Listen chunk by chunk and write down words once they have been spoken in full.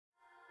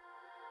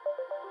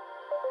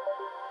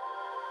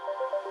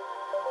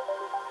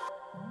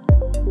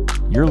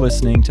You're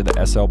listening to the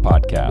SL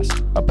Podcast,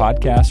 a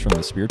podcast from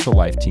the Spiritual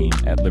Life team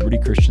at Liberty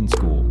Christian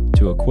School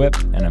to equip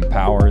and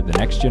empower the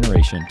next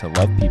generation to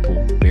love people,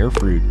 bear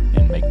fruit,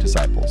 and make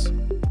disciples.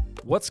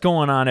 What's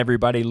going on,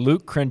 everybody?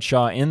 Luke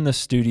Crenshaw in the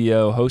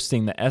studio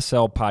hosting the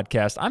SL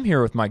Podcast. I'm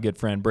here with my good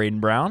friend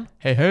Braden Brown.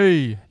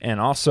 Hey. And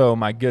also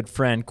my good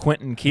friend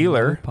Quentin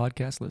Keeler. Hello,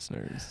 podcast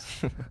listeners.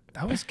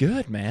 That was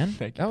good, man.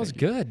 Thank you, that was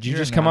thank you. good. Did you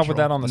You're just come up with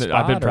that on the spot?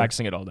 I've been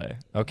practicing it all day.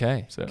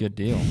 Okay, So. Good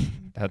deal.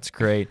 That's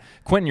great.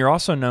 Quentin, you're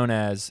also known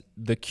as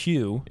the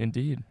Q.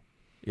 Indeed.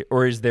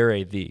 Or is there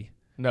a the?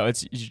 No,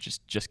 it's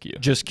just Q.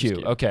 Just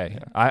Q. Okay.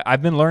 Yeah.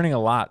 I've been learning a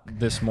lot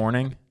this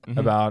morning Mhm.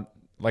 about,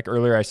 like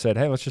earlier I said,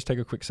 hey, let's just take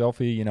a quick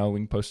selfie. You know,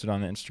 we can post it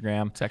on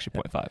Instagram. It's actually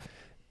 0.5.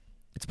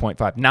 It's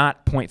 0.5,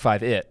 not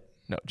 0.5 it.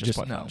 No, just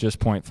 0.5. Just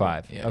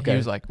 0.5. Yeah, Okay. He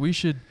was like, we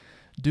should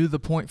do the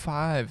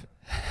 0.5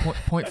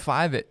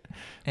 it.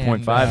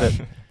 And, 0.5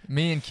 it.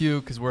 Me and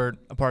Q, because we're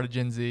a part of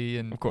Gen Z,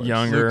 and Of course.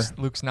 Younger.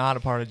 Luke's not a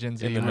part of Gen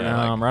Z. In the and middle. we're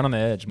I'm right on the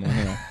edge,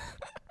 man.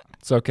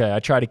 It's okay. I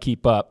try to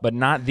keep up, but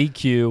not the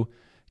Q.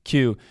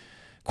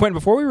 Quentin,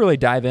 before we really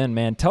dive in,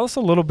 man, tell us a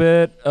little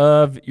bit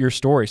of your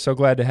story. So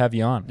glad to have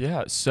you on.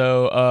 Yeah,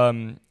 so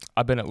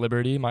I've been at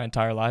Liberty my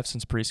entire life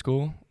since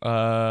preschool.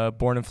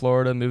 Born in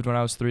Florida, moved when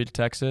I was 3 to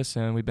Texas,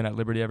 and we've been at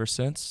Liberty ever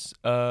since.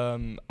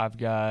 I've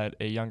got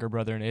a younger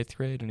brother in 8th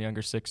grade and a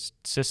younger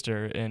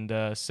sister in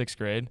 6th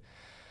grade.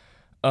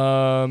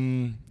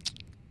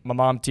 My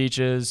mom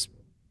teaches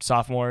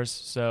sophomores,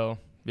 so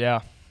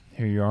yeah,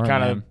 Here you are,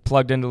 kind man. of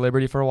plugged into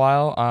Liberty for a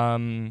while.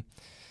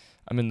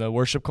 I'm in the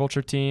worship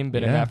culture team,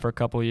 been in Yeah. that for a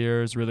couple of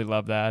years, really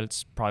love that.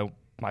 It's probably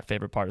my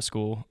favorite part of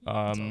school.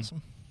 That's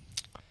awesome.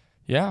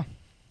 Yeah.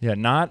 Yeah,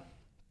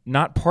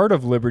 not part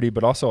of Liberty,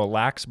 but also a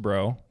lax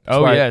bro. That's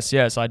why-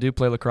 Yes, I do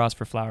play lacrosse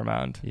for Flower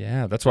Mound.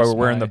 Yeah, that's why Just we're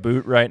wearing my- the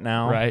boot right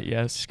now. Right,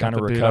 yes. Kinda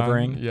got the boot on.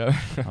 recovering. Yeah.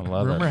 I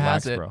love it. Rumor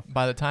has Lax it, bro.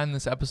 by the time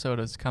this episode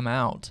has come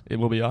out, It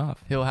will be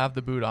off. he'll have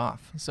the boot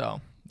off. So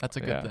that's a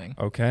good Yeah. thing.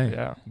 Okay.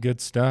 Yeah. Good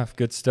stuff.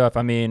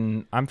 I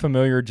mean, I'm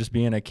familiar just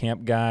being a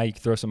camp guy. You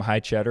can throw some high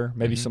cheddar,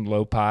 maybe Mhm. some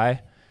low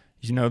pie.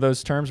 You know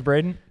those terms,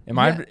 Braden?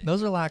 Yeah,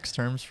 those are lax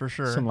terms for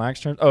sure. some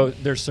lax terms? Oh,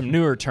 there's some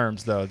newer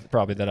terms though,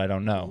 probably that I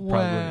don't know.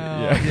 Well,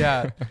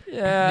 yeah. Me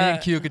Yeah.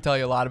 and Q could tell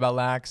you a lot about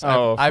lax.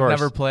 Oh, of I've course.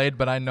 never played,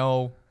 but I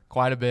know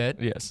quite a bit.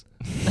 Yes.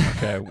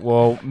 Okay.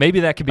 Well, maybe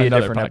that could be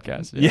Another a different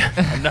podcast. Yeah,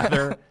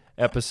 another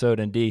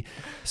episode indeed.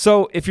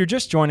 So, if you're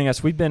just joining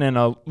us, we've been in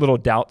a little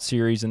doubt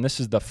series, and this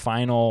is the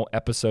final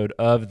episode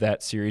of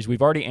that series.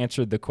 We've already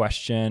answered the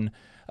question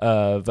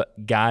of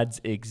God's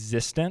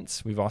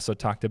existence. We've also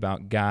talked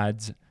about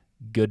God's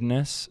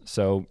goodness.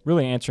 So,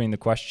 really answering the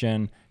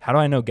question, how do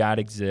I know God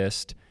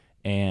exists,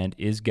 and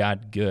is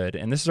God good?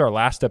 And this is our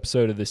last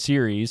episode of the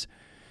series.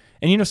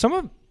 And you know,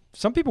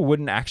 some people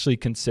wouldn't actually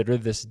consider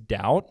this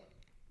doubt.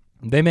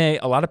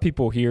 A lot of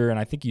people here, and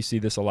I think you see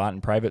this a lot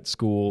in private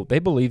school, they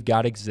believe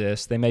God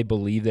exists. They may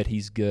believe that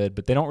he's good,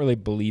 but they don't really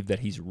believe that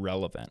he's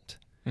relevant.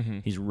 Mm-hmm.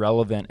 He's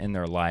relevant in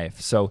their life.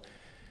 So,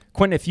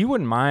 Quentin, if you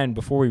wouldn't mind,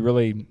 before we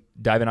really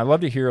dive in, I'd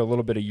love to hear a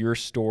little bit of your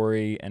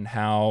story and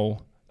how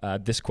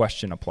this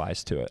question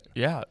applies to it.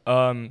 Yeah.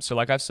 So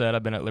like I've said,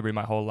 I've been at Liberty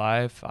my whole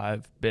life.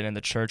 I've been in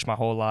the church my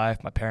whole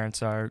life. My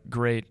parents are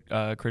great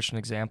Christian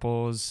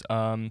examples.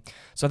 So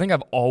I think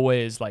I've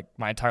always, like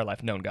my entire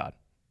life, known God.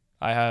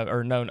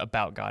 Known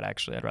about God,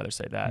 actually. I'd rather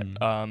say that.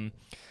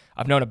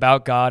 I've known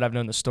about God. I've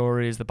known the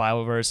stories, the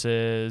Bible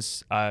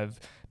verses. I've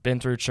been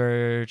through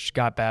church,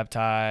 got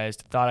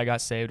baptized, thought I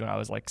got saved when I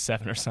was like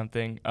 7 or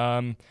something.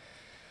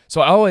 So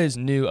I always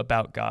knew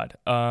about God.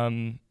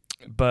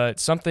 But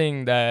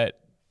something that,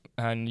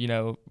 had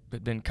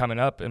been coming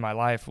up in my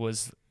life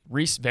was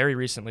very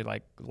recently,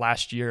 like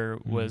last year,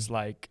 was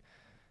like,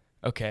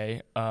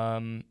 okay,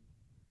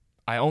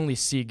 I only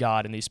see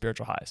God in these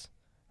spiritual highs.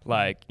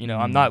 Like,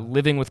 I'm not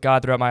living with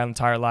God throughout my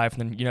entire life.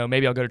 And then,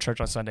 maybe I'll go to church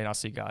on Sunday and I'll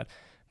see God.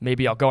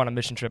 Maybe I'll go on a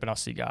mission trip and I'll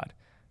see God.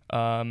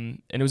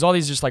 And it was all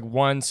these just like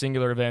one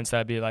singular events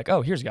that'd be like,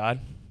 oh, here's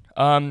God.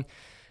 And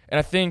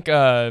I think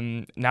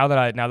now that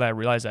I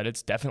realize that,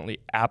 it's definitely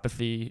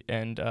apathy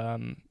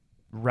and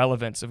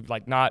relevance of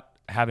like not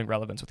having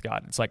relevance with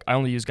God. It's like I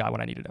only use God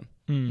when I needed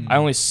him. I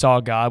only saw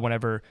God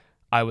whenever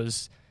I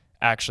was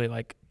actually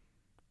like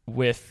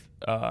with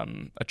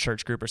a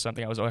church group or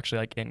something. I was actually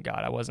like in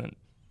God. I wasn't,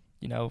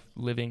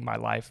 living my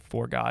life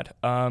for God.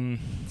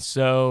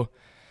 So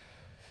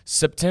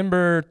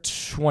September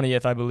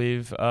 20th, I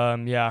believe.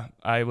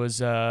 I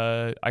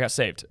got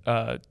saved,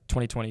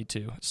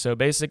 2022. So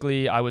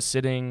basically I was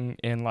sitting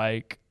in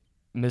like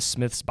Miss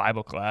Smith's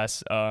Bible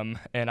class. And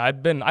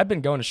I've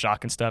been going to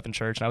shock and stuff in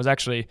church, and I was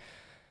actually,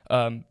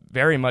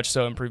 very much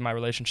so improving my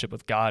relationship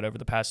with God over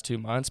the past 2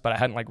 months, but I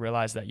hadn't like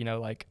realized that,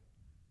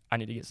 I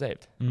need to get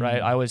saved,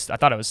 right? I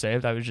thought I was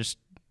saved. I was just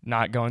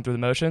not going through the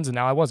motions, and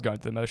now I was going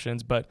through the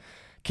motions, but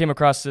came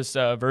across this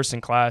verse in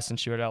class and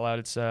she read it out loud.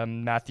 It's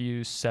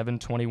Matthew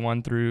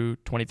 7:21 through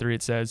 23.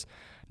 It says,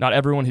 "Not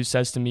everyone who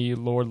says to me,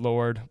 'Lord,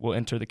 Lord,' will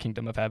enter the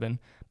kingdom of heaven,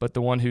 but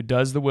the one who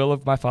does the will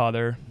of my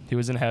Father who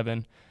is in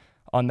heaven.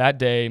 On that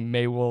day,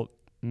 many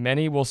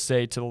will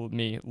say to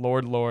me,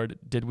 Lord, Lord,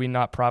 did we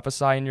not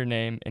prophesy in your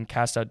name and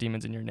cast out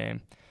demons in your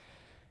name?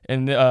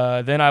 And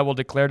then I will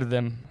declare to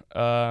them,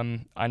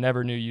 I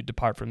never knew you.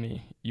 Depart from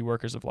me, you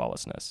workers of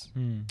lawlessness.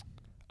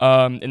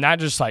 And that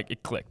just like,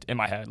 it clicked in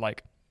my head.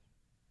 Like,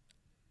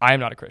 I am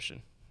not a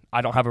Christian.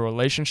 I don't have a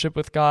relationship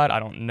with God. I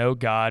don't know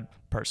God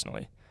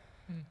personally.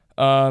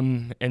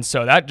 And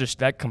so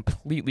that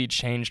completely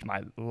changed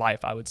my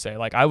life, I would say.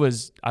 Like I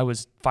was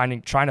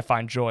trying to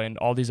find joy in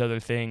all these other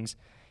things,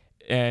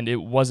 and it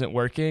wasn't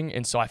working.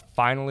 And so I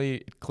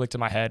finally clicked in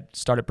my head,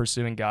 started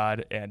pursuing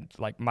God, and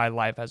like my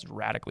life has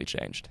radically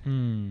changed.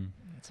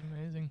 That's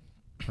amazing.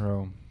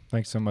 Bro,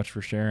 thanks so much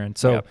for sharing.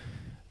 So I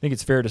think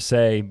it's fair to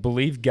say,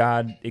 believe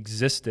God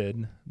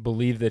existed,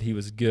 believe that he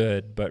was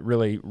good, but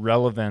really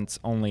relevance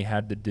only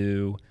had to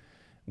do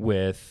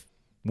with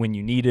when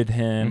you needed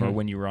him or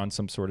when you were on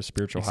some sort of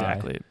spiritual high.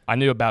 Exactly. I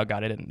knew about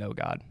God. I didn't know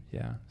God.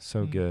 Yeah.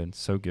 So good.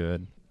 So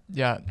good.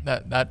 Yeah.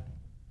 That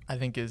I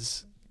think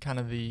is kind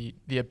of the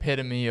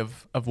epitome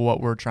of what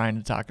we're trying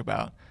to talk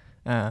about.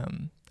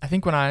 I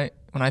think when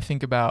I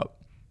think about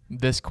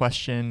this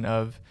question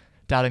of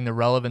doubting the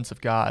relevance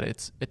of God,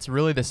 it's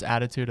really this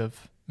attitude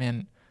of,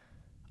 man,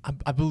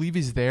 I believe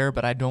he's there,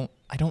 but I don't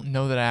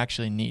know that I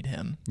actually need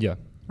him. Yeah.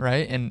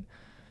 Right. And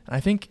I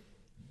think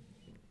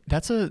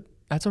that's a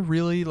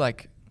really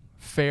like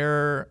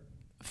fair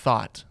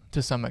thought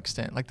to some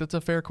extent. Like that's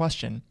a fair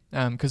question.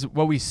 'Cause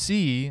what we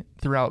see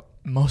throughout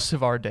most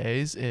of our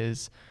days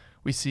is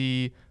we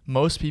see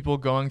most people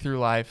going through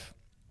life,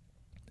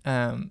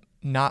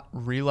 not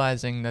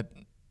realizing that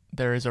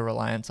there is a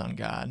reliance on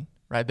God,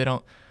 right? They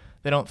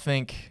don't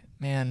think,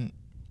 man,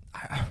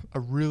 I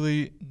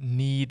really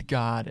need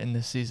God in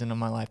this season of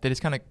my life. They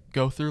just kind of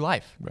go through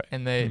life, right,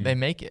 and they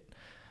make it.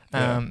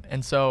 Yeah.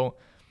 And so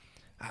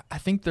I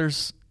think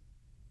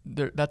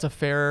that's a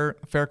fair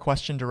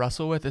question to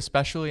wrestle with,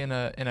 especially in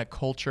a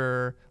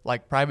culture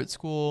like private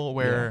school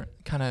where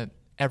kind of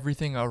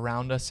everything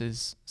around us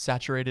is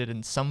saturated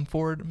in some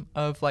form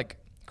of like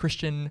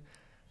Christian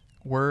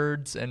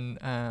words and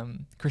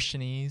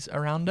Christianese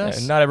around us.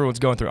 And not everyone's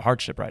going through a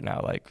hardship right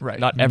now. Like,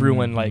 not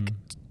everyone like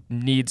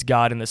needs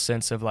God in the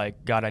sense of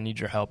like, God, I need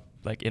your help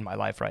like in my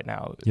life right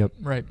now. Yep.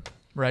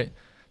 Right.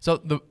 So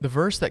the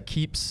verse that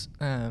keeps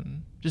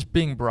just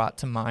being brought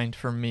to mind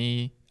for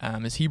me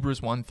is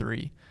Hebrews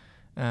 1:3.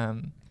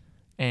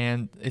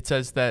 And it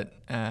says that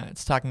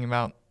it's talking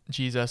about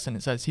Jesus, and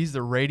it says he's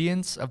the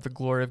radiance of the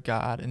glory of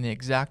God and the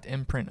exact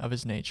imprint of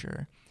his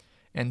nature,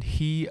 and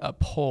he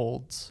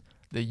upholds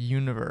the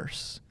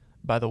universe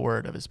by the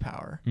word of his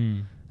power.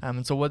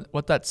 And so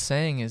what that's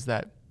saying is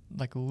that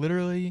like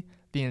literally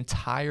the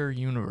entire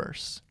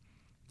universe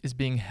is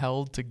being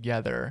held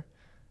together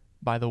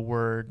by the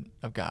word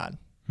of God,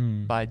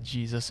 by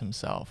Jesus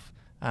himself.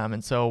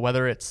 And so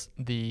whether it's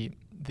the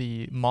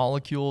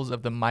molecules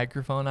of the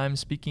microphone I'm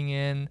speaking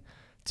in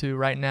to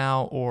right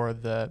now, or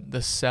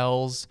the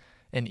cells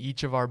in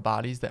each of our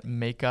bodies that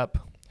make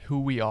up who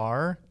we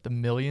are, the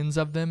millions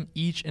of them,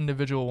 each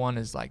individual one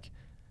is like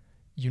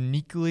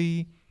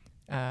uniquely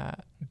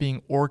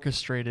being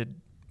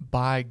orchestrated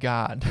by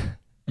God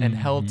and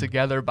held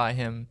together by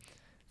him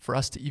for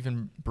us to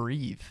even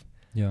breathe.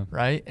 Yeah.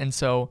 Right. And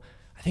so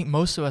I think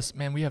most of us,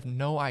 man, we have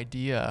no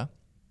idea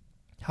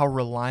how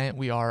reliant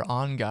we are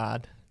on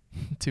God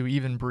to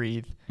even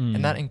breathe.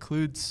 And that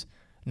includes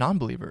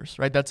non-believers,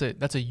 right? That's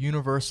a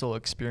universal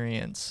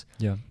experience.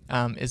 Yeah.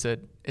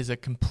 Is a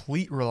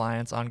complete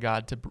reliance on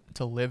God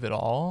to live at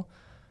all.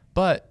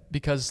 But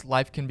because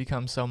life can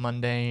become so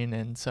mundane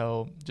and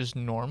so just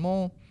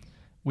normal,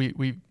 we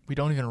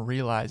don't even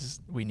realize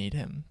we need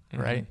him,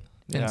 right?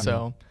 And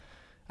so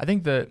I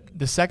think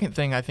the second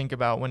thing I think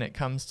about when it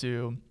comes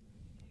to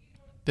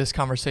this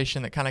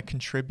conversation that kind of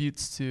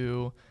contributes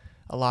to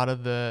a lot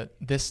of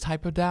this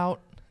type of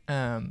doubt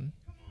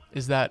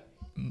is that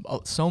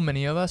so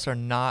many of us are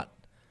not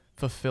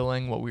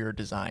fulfilling what we were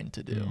designed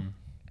to do.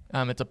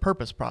 It's a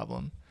purpose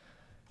problem.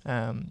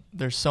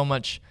 There's so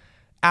much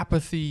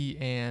apathy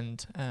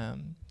and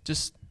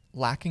just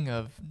lacking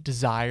of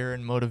desire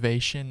and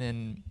motivation,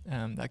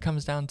 and that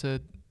comes down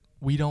to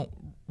we don't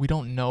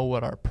know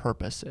what our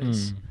purpose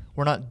is.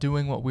 We're not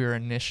doing what we were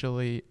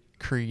initially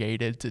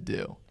created to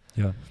do.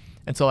 Yeah.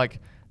 And so like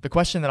the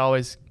question that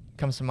always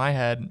comes to my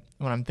head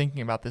when I'm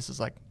thinking about this is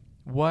like,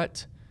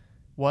 what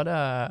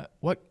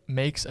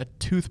makes a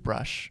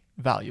toothbrush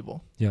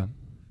valuable? Yeah.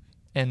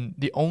 And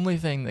the only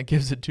thing that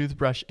gives a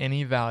toothbrush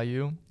any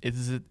value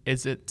is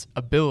its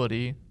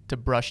ability to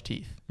brush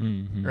teeth,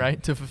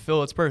 right? To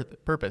fulfill its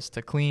purpose,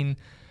 to clean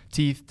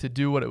teeth, to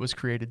do what it was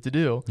created to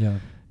do. Yeah.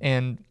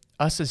 And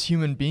us as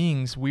human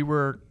beings, we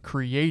were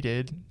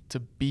created to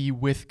be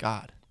with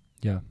God.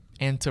 Yeah.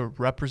 And to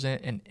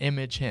represent and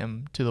image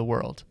him to the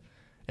world.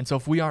 And so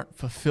if we aren't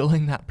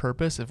fulfilling that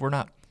purpose, if we're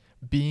not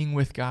being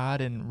with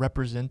God and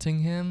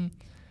representing him,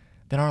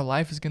 then our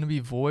life is going to be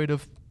void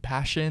of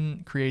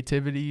passion,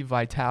 creativity,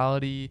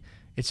 vitality.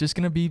 It's just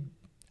going to be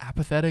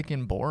apathetic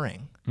and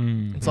boring.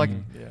 It's like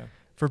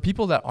for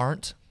people that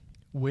aren't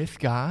with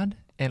God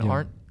and Yeah.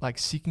 aren't like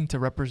seeking to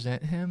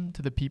represent him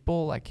to the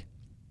people, like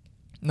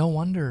no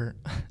wonder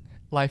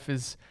life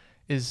is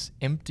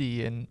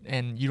empty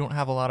and you don't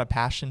have a lot of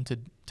passion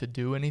to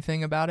do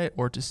anything about it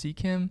or to seek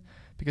him,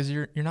 because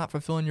you're not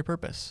fulfilling your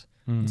purpose.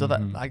 And so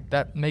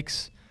that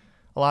makes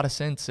a lot of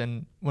sense.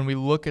 And when we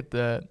look at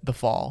the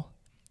fall,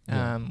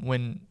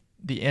 when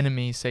the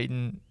enemy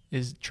Satan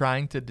is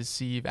trying to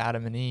deceive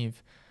Adam and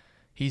Eve,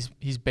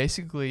 he's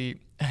basically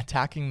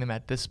attacking them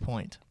at this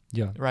point.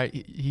 Yeah. Right?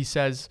 He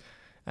says,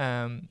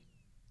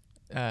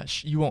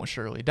 you won't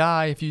surely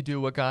die if you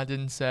do what God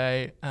didn't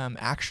say.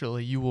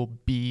 Actually, you will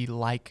be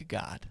like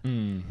God.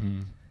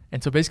 Mm-hmm.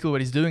 And so basically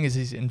what he's doing is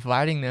he's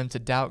inviting them to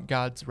doubt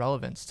God's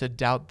relevance, to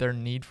doubt their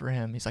need for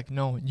him. He's like,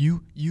 no,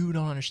 you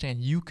don't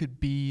understand. You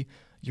could be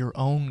your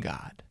own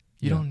God.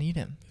 You don't need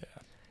him.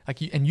 Yeah. Like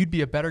and you'd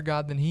be a better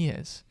God than he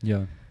is.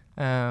 Yeah.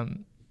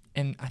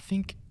 And I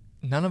think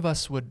none of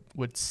us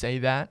would say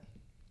that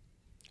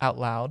out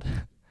loud.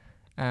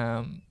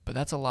 But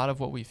that's a lot of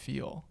what we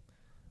feel,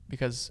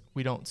 because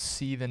we don't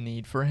see the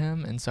need for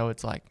him. And so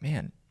it's like,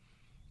 man,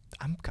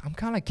 I'm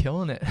kind of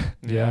killing it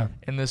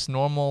in this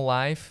normal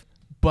life,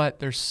 but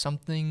there's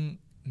something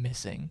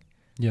missing.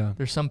 Yeah.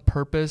 There's some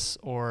purpose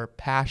or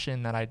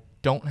passion that I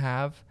don't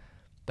have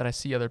that I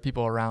see other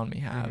people around me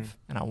have,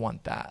 and I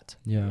want that.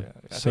 Yeah.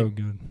 So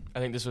good. I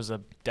think this was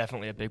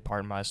definitely a big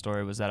part of my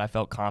story, was that I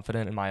felt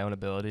confident in my own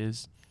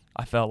abilities.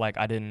 I felt like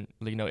I didn't,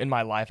 in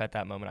my life at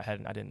that moment,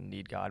 I didn't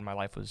need God. My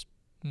life was,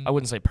 I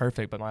wouldn't say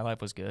perfect, but my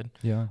life was good.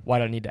 Yeah. Why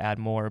do I need to add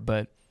more?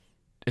 But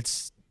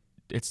it's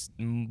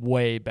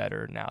way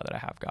better now that I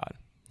have God.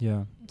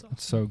 Yeah.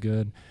 That's so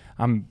good.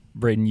 I'm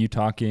Braden, you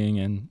talking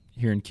and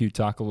hearing Q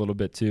talk a little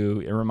bit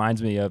too. It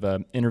reminds me of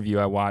an interview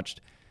I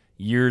watched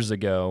years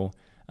ago.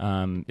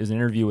 It was an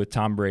interview with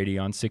Tom Brady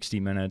on 60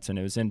 Minutes, and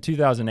it was in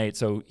 2008.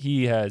 So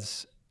he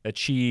has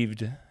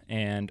achieved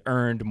and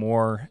earned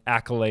more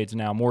accolades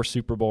now, more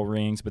Super Bowl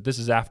rings, but this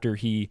is after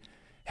he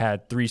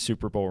had 3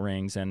 Super Bowl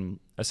rings. And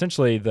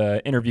essentially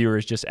the interviewer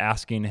is just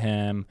asking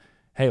him,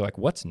 hey, like,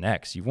 what's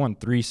next? You've won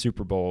 3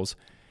 Super Bowls.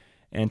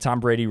 And Tom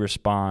Brady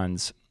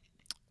responds,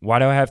 why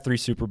do I have 3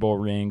 Super Bowl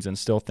rings and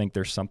still think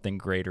there's something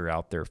greater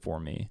out there for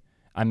me?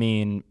 I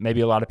mean,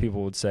 maybe a lot of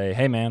people would say,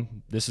 hey,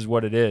 man, this is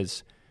what it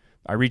is.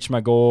 I reached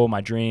my goal, my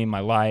dream,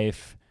 my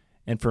life.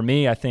 And for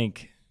me, I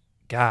think,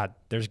 God,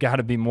 there's got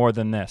to be more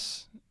than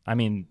this. I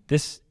mean,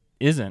 this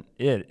isn't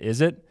it,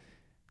 is it?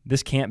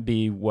 This can't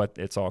be what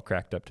it's all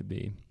cracked up to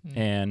be.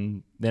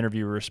 And the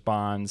interviewer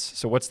responds,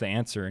 so what's the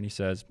answer? And he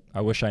says,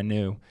 I wish I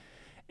knew.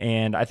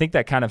 And I think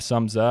that kind of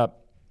sums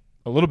up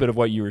a little bit of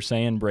what you were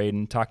saying,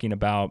 Braden, talking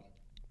about,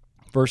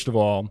 first of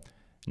all,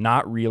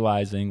 not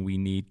realizing we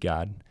need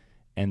God,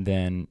 and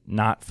then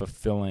not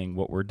fulfilling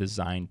what we're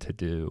designed to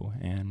do.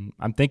 And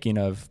I'm thinking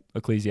of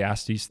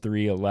Ecclesiastes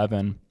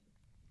 3:11.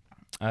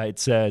 It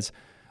says,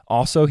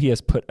 also he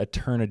has put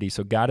eternity,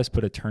 so God has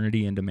put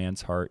eternity into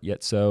man's heart,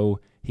 yet so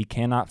he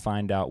cannot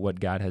find out what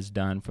God has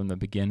done from the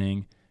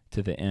beginning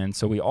to the end.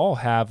 So we all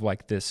have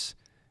like this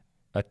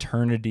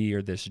eternity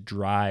or this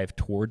drive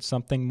towards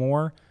something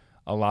more.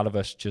 A lot of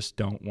us just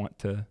don't want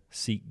to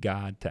seek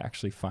God to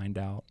actually find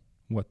out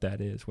what that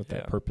is, what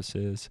that purpose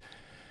is.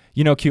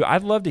 Q,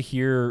 I'd love to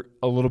hear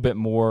a little bit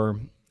more.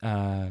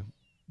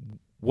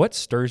 What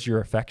stirs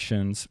your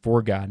affections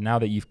for God now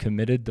that you've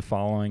committed to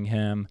following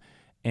him?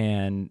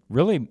 And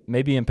really,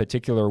 maybe in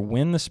particular,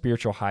 when the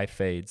spiritual high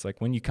fades, like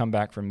when you come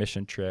back from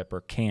mission trip or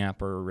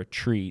camp or a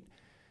retreat,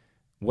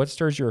 what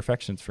stirs your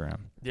affections for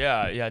him?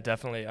 Yeah,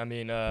 definitely. I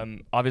mean,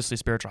 obviously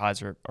spiritual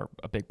highs are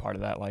a big part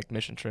of that, like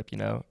mission trip,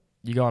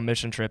 you go on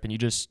mission trip and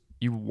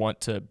you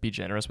want to be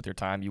generous with your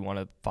time. You want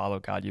to follow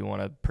God. You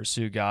want to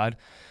pursue God.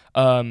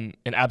 And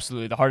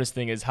absolutely the hardest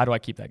thing is, how do I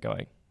keep that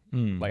going?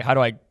 Like, how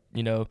do I,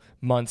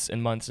 months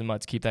and months and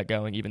months keep that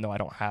going, even though I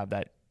don't have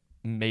that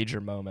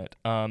major moment?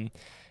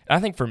 And I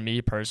think for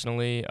me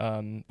personally,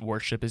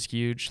 worship is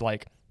huge.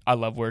 Like, I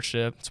love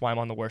worship. That's why I'm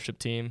on the worship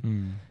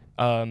team.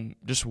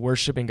 Just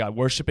worshiping God,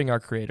 worshiping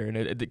our Creator.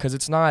 And because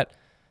it's not,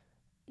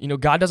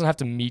 God doesn't have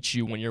to meet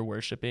you when you're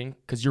worshiping,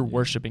 because you're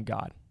worshiping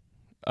God.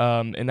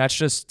 And that's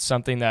just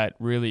something that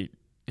really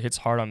hits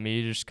hard on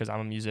me, just because I'm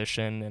a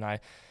musician, and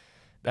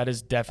that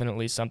is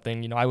definitely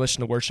something, I listen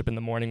to worship in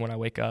the morning when I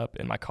wake up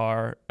in my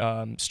car,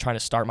 just trying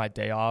to start my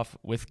day off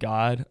with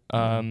God,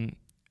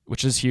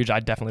 which is huge. I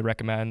definitely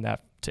recommend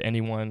that to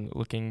anyone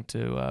looking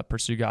to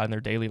pursue God in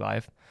their daily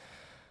life.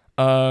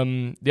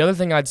 The other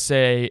thing I'd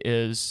say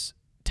is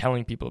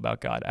telling people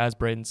about God. As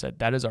Braden said,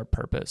 that is our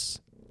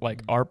purpose.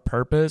 Like, our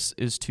purpose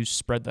is to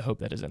spread the hope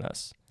that is in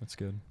us. That's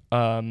good.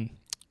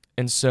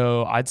 And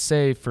so I'd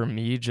say for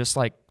me, just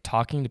like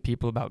talking to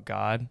people about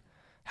God,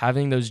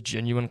 having those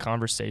genuine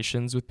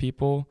conversations with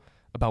people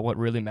about what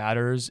really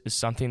matters is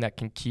something that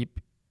can keep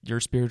your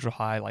spiritual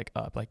high like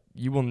up. Like,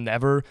 you will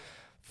never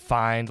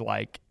find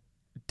like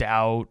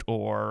doubt,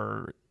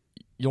 or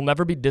you'll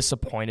never be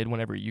disappointed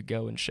whenever you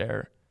go and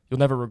share. You'll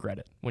never regret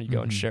it when you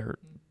go and share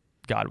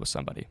God with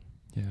somebody.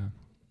 Yeah.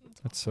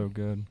 That's so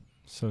good.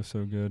 So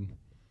good.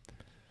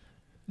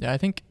 Yeah, I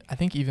think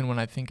even when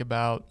I think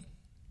about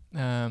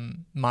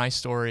my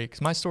story,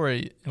 because my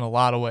story in a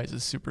lot of ways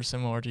is super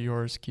similar to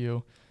yours,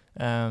 Q.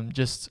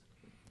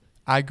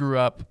 I grew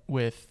up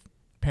with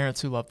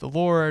parents who loved the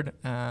Lord.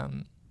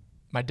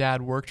 My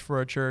dad worked for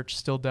a church,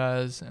 still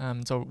does,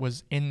 so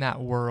was in that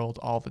world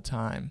all the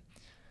time,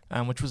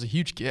 which was a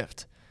huge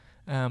gift.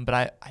 But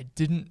I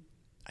didn't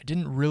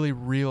really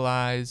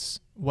realize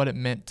what it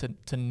meant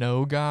to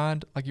know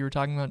God, like you were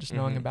talking about, just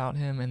knowing about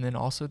him, and then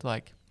also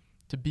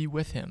to be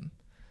with him.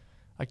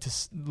 Like to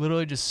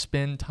literally just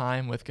spend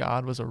time with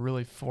God was a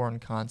really foreign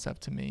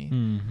concept to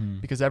me,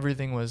 because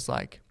everything was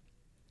like,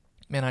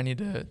 man, I need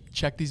to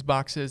check these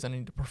boxes. I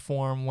need to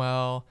perform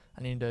well.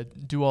 I need to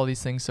do all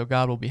these things so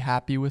God will be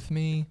happy with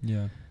me.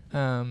 Yeah.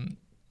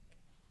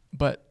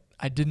 But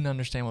I didn't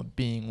understand what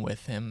being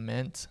with him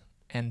meant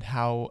and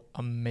how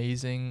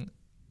amazing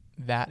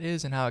that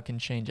is and how it can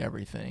change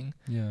everything.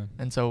 Yeah.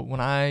 And so when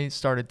I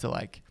started to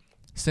like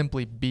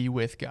simply be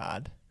with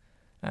God,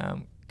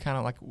 kind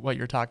of like what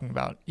you're talking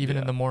about, even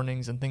in the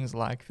mornings and things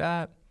like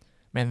that,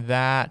 man,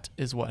 that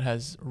is what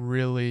has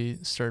really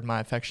stirred my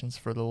affections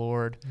for the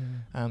Lord,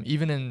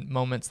 even in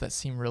moments that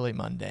seem really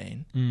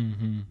mundane.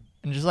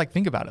 And just like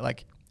think about it,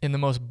 like in the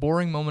most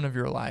boring moment of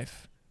your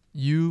life,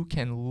 you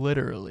can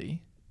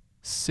literally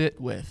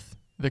sit with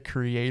the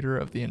creator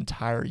of the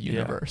entire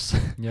universe.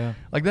 Yeah.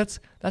 Like that's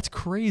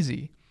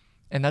crazy.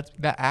 And that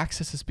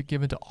access has been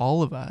given to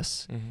all of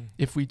us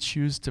if we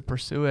choose to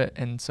pursue it.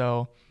 And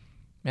so,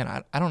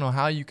 man, I don't know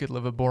how you could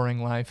live a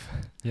boring life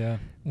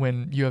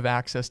when you have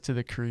access to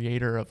the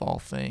creator of all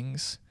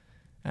things.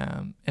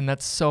 And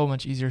that's so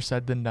much easier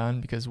said than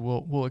done, because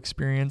we'll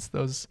experience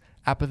those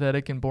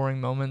apathetic and boring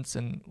moments,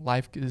 and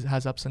life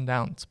has ups and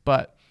downs.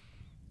 But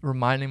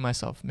reminding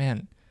myself,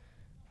 man,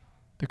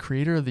 the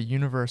creator of the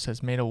universe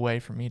has made a way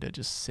for me to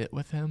just sit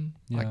with him.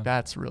 Like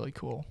that's really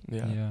cool.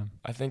 Yeah.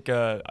 I think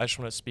I just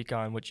want to speak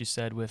on what you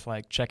said with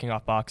like checking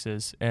off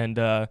boxes. And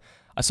I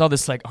saw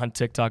this like on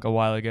TikTok a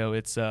while ago.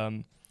 It's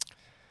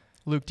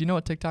Luke, do you know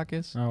what TikTok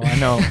is? Oh, I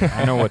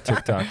know what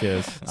TikTok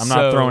is. I'm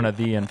not throwing a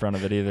 "the" in front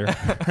of it either.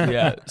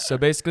 Yeah. So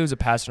basically, it was a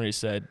pastor. He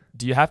said,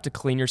 "Do you have to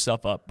clean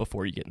yourself up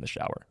before you get in the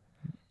shower?"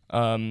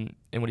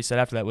 And what he said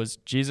after that was,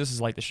 Jesus is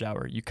like the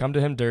shower. You come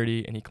to him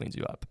dirty, and he cleans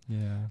you up.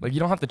 Yeah. Like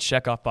you don't have to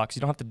check off boxes.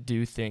 You don't have to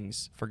do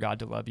things for God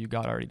to love you.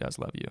 God already does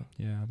love you.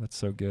 Yeah, that's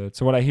so good.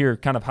 So what I hear,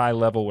 kind of high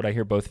level, what I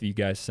hear both of you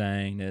guys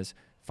saying is,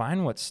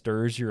 find what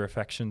stirs your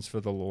affections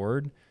for the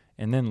Lord,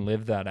 and then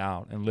live that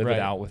out, and live it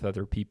out with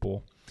other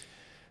people.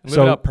 Live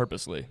it out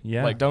purposely.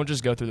 Yeah. Like don't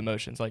just go through the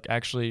motions. Like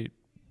actually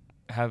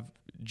have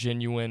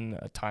genuine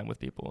time with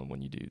people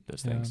when you do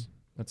those things.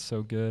 That's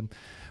so good.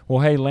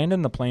 Well, hey,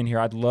 landing the plane here,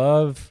 I'd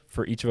love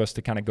for each of us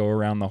to kind of go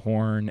around the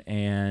horn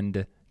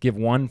and give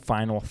one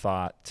final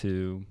thought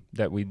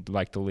that we'd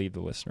like to leave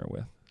the listener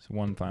with. So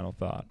one final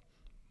thought.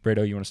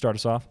 Brado, you want to start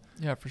us off?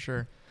 Yeah, for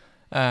sure.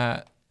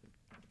 I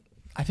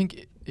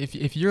think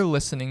if you're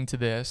listening to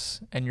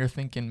this and you're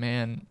thinking,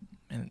 man,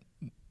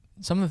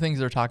 some of the things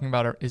they're talking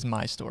about is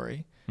my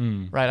story,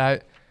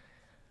 right?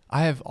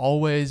 I have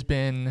always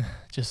been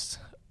just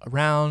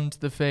around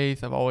the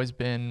faith. I've always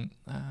been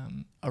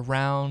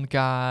around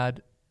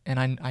God, and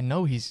I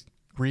know he's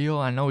real.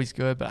 I know he's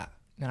good, but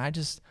I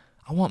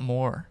want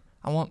more.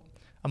 I want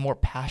a more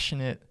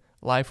passionate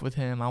life with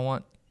him. I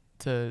want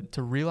to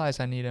realize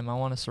I need him. I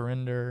want to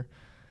surrender.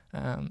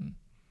 Man,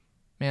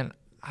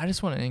 I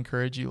just want to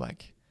encourage you,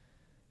 like,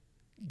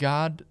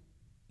 God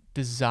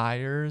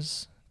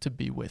desires to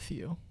be with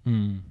you.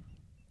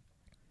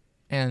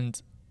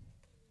 And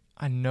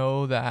I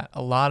know that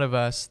a lot of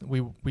us,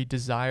 we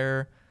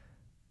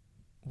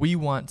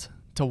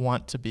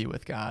want to be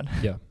with God.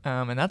 Yeah.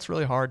 And that's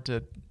really hard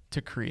to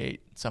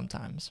create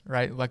sometimes,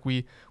 right? Like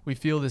we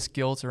feel this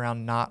guilt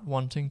around not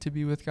wanting to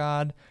be with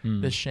God,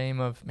 this shame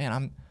of,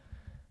 man,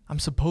 I'm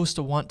supposed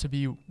to want to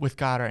be with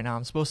God right now.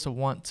 I'm supposed to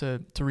want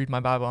to read my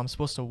Bible. I'm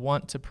supposed to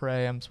want to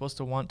pray. I'm supposed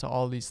to want to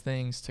all these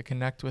things to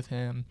connect with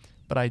him,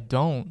 but I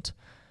don't.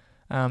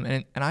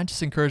 And I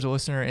just encourage the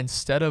listener,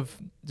 instead of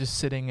just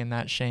sitting in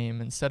that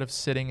shame, instead of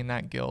sitting in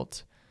that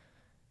guilt,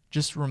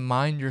 just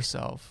remind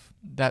yourself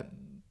that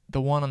the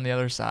one on the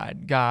other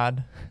side,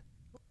 God,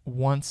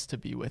 wants to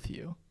be with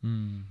you,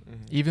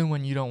 even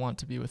when you don't want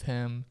to be with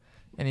him,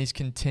 and he's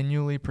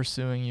continually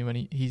pursuing you,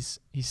 and he's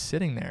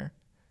sitting there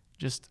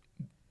just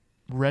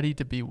ready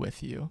to be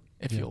with you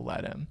if you'll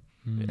let him.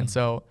 And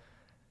so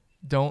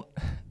don't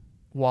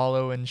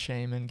wallow in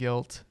shame and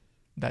guilt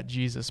that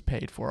Jesus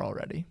paid for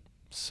already.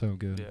 So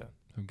good. Yeah.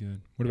 So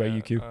good. What about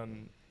you, Q?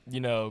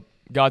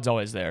 God's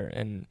always there,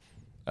 and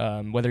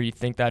whether you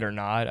think that or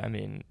not, I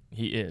mean,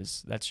 he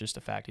is. That's just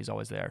a fact. He's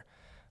always there.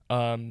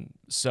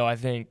 So I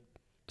think,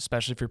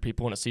 especially for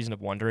people in a season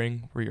of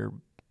wondering, where you're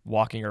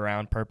walking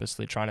around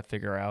purposely trying to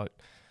figure out,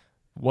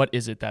 what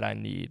is it that I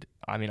need?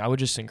 I mean, I would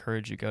just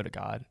encourage you, go to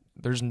God.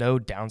 There's no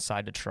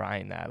downside to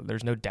trying that.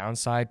 There's no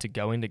downside to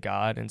going to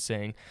God and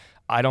saying,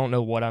 I don't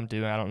know what I'm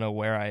doing. I don't know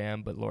where I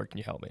am, but Lord, can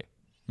you help me?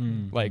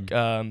 Like,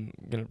 I'm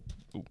going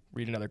to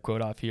read another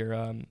quote off here.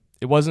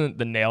 It wasn't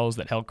the nails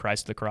that held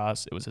Christ to the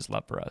cross. It was his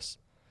love for us.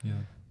 Yeah.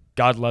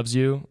 God loves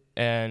you,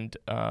 and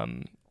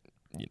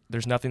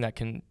there's nothing that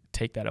can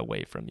take that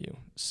away from you.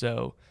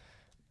 So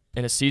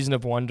in a season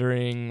of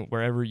wondering,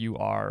 wherever you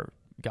are,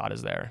 God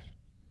is there.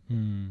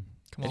 Come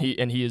on.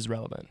 And he is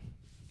relevant.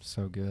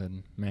 So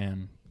good,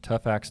 man.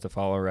 Tough acts to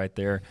follow right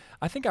there.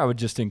 I think I would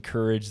just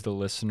encourage the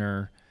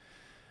listener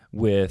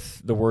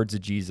with the words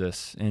of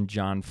Jesus in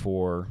John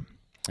 4.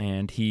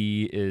 And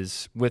he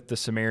is with the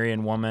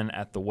Samaritan woman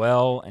at the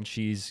well, and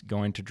she's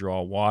going to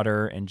draw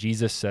water. And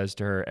Jesus says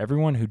to her,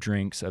 everyone who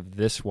drinks of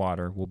this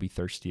water will be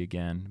thirsty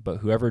again. But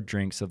whoever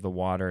drinks of the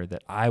water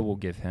that I will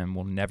give him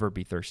will never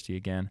be thirsty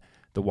again.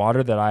 The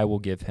water that I will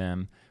give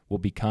him will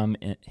become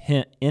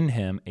in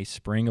him a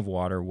spring of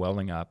water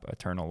welling up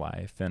eternal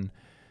life. And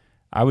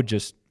I would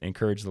just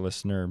encourage the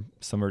listener,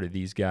 similar to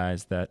these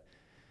guys, that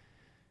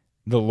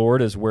the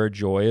Lord is where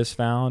joy is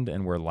found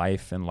and where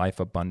life and life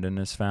abundant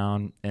is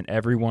found, and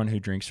everyone who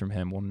drinks from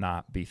him will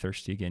not be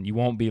thirsty again. You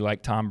won't be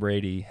like Tom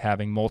Brady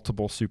having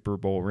multiple Super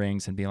Bowl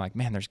rings and being like,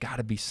 man, there's got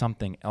to be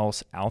something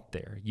else out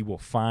there. You will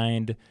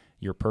find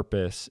your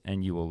purpose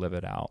and you will live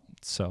it out.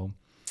 So,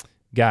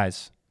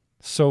 guys,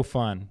 so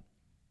fun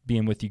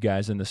being with you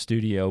guys in the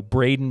studio.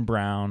 Braden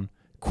Brown,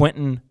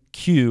 Quentin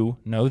Q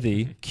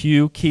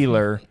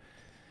Keeler.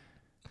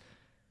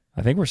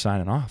 I think we're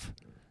signing off.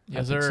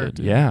 Yes, sir.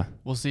 So, yeah.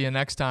 We'll see you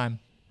next time.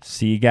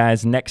 See you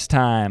guys next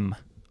time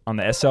on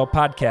the SL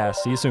Podcast.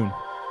 See you soon.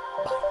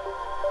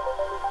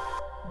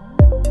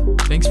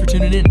 Thanks for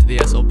tuning in to the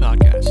SL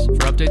Podcast.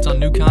 For updates on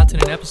new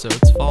content and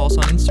episodes, follow us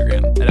on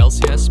Instagram at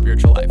LCS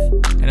Spiritual Life.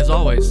 And as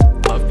always,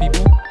 love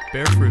people,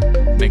 bear fruit,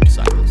 make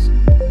disciples.